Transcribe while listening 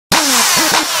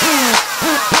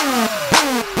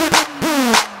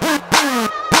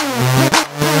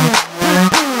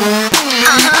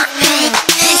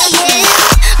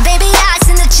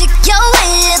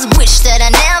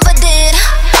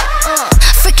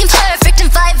looking perfect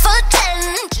and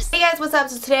 5'10". Hey guys, what's up?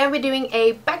 So today I'll be doing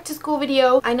a back to school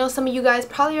video. I know some of you guys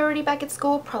probably already back at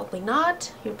school, probably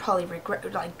not. You're probably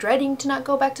dreading to not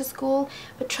go back to school,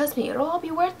 but trust me, it'll all be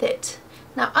worth it.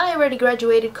 Now, I already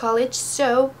graduated college,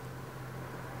 so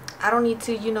I don't need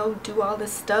to, do all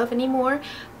this stuff anymore,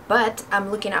 but I'm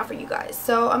looking out for you guys.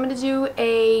 So I'm going to do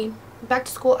a back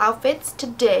to school outfits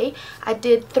today. I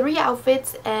did 3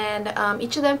 outfits, and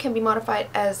each of them can be modified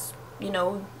as,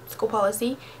 school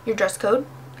policy, your dress code.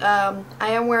 I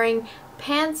am wearing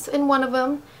pants in one of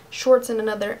them, shorts in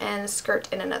another, and a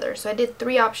skirt in another. So I did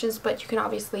 3 options, but you can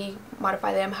obviously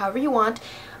modify them however you want.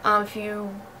 If you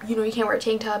can't wear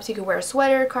tank tops, you can wear a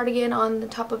sweater, cardigan on the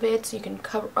top of it so you can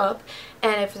cover up.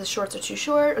 And if the shorts are too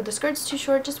short or the skirt's too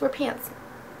short, just wear pants.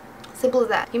 Simple as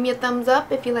that. Give me a thumbs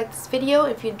up if you like this video,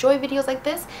 if you enjoy videos like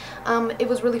this. It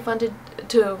was really fun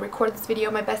to record this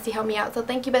video. My bestie helped me out, so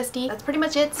thank you, bestie. That's pretty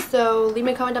much it. So leave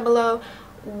me a comment down below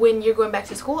when you're going back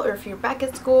to school, or if you're back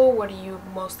at school, what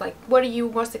are you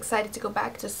most excited to go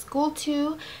back to school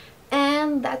to?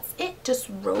 And that's it. Just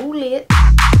roll it.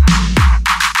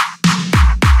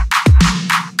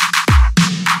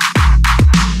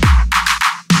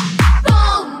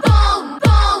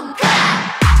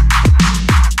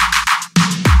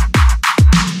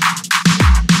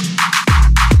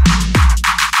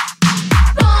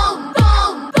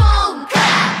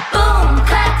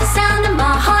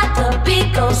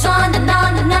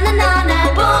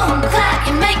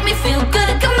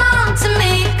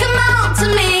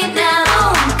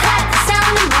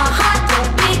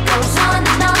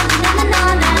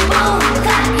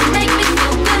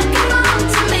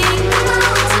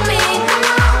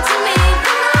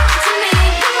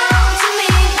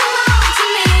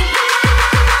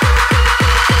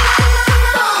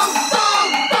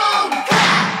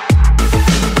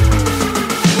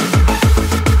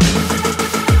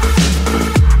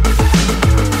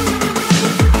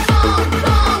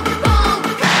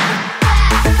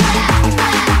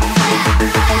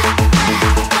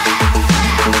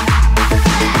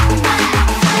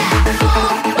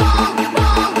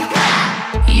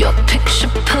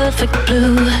 Perfect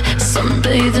blue,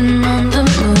 sunbathing on the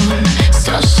moon,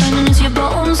 stars shining as your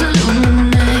bones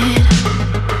illuminate.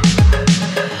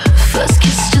 First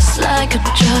kiss just like a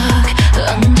drug,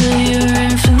 under your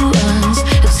influence,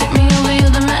 it took me away, you're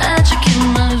the magic in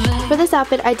my veins. For this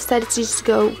outfit, I decided to just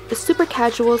go super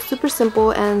casual, super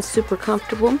simple, and super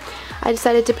comfortable. I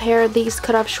decided to pair these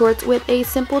cutoff shorts with a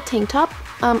simple tank top.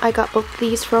 I got both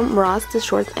these from Ross, the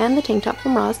shorts and the tank top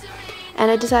from Ross. And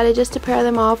I decided just to pair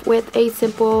them off with a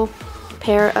simple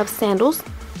pair of sandals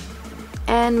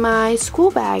and my school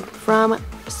bag from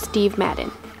Steve Madden.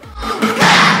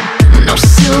 No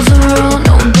silver or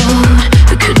no gold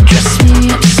could dress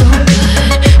me up so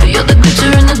good. You're the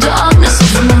glitter in the darkness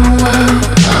of my world.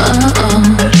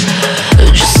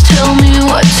 Just tell me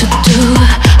what to do,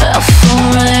 I'll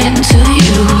fall right into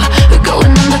you.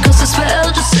 Going under 'cause I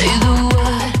spell, just say the word.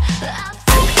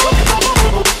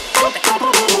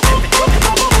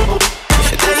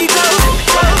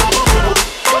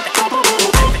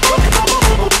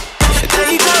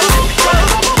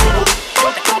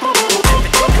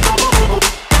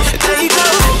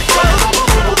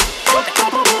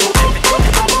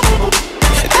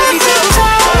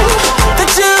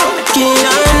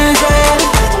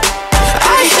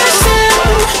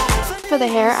 For the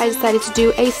hair, I decided to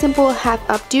do a simple half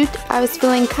updo. I was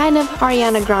feeling kind of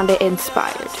Ariana Grande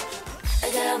inspired.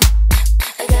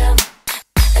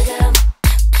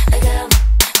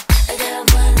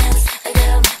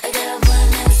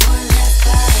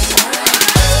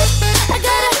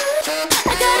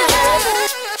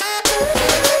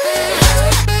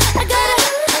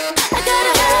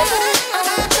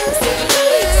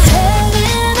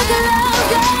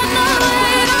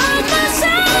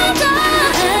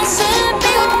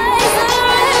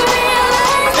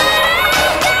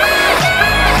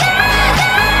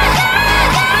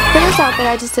 Outfit,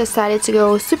 I just decided to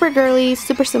go super girly,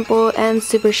 super simple, and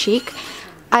super chic.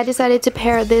 I decided to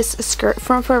pair this skirt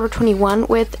from Forever 21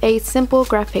 with a simple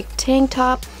graphic tank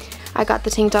top. I got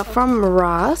the tank top from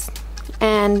Ross,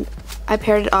 and I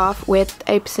paired it off with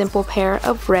a simple pair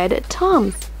of red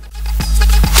Toms.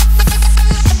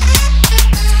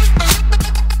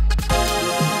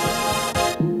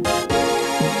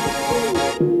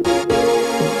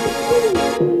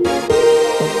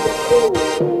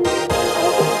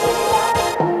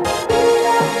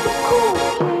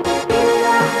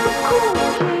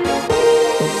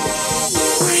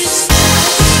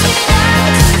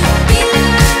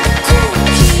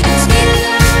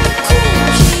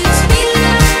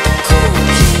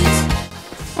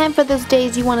 those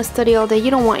days you want to study all day, you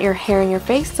don't want your hair in your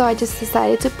face, so I just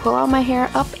decided to pull out my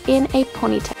hair up in a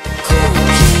ponytail.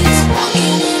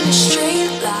 Walking in a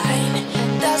straight line,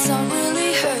 that's not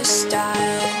really her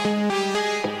style.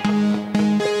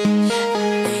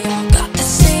 They all got the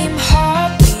same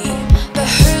heartbeat, but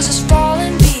hers is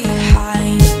falling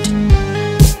behind.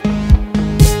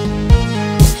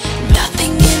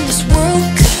 Nothing in this world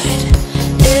could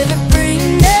ever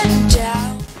bring them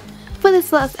down. For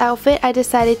this last outfit, I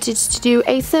decided to just do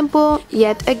a simple,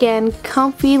 yet again,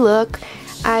 comfy look.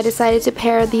 I decided to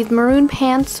pair these maroon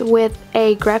pants with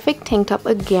a graphic tank top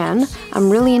again. I'm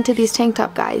really into these tank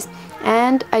top, guys.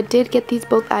 And I did get these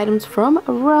both items from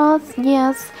Ross,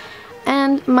 yes.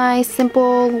 And my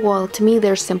simple, well, to me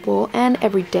they're simple and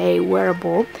everyday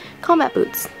wearable combat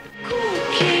boots. Cool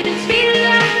kids be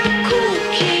like the cool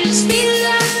kids, be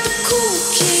like the cool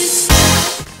kids.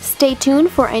 Stay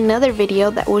tuned for another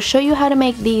video that will show you how to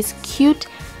make these cute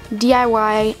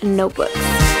DIY notebooks.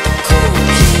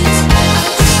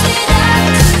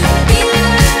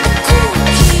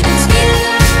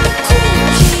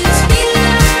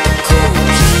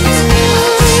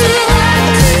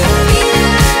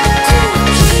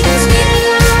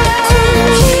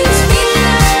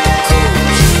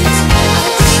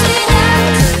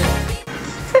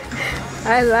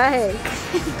 I like.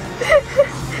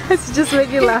 It's just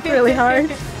make you laugh really hard.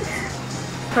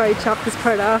 Probably chop this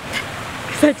part off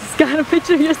because I just got a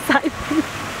picture of your side.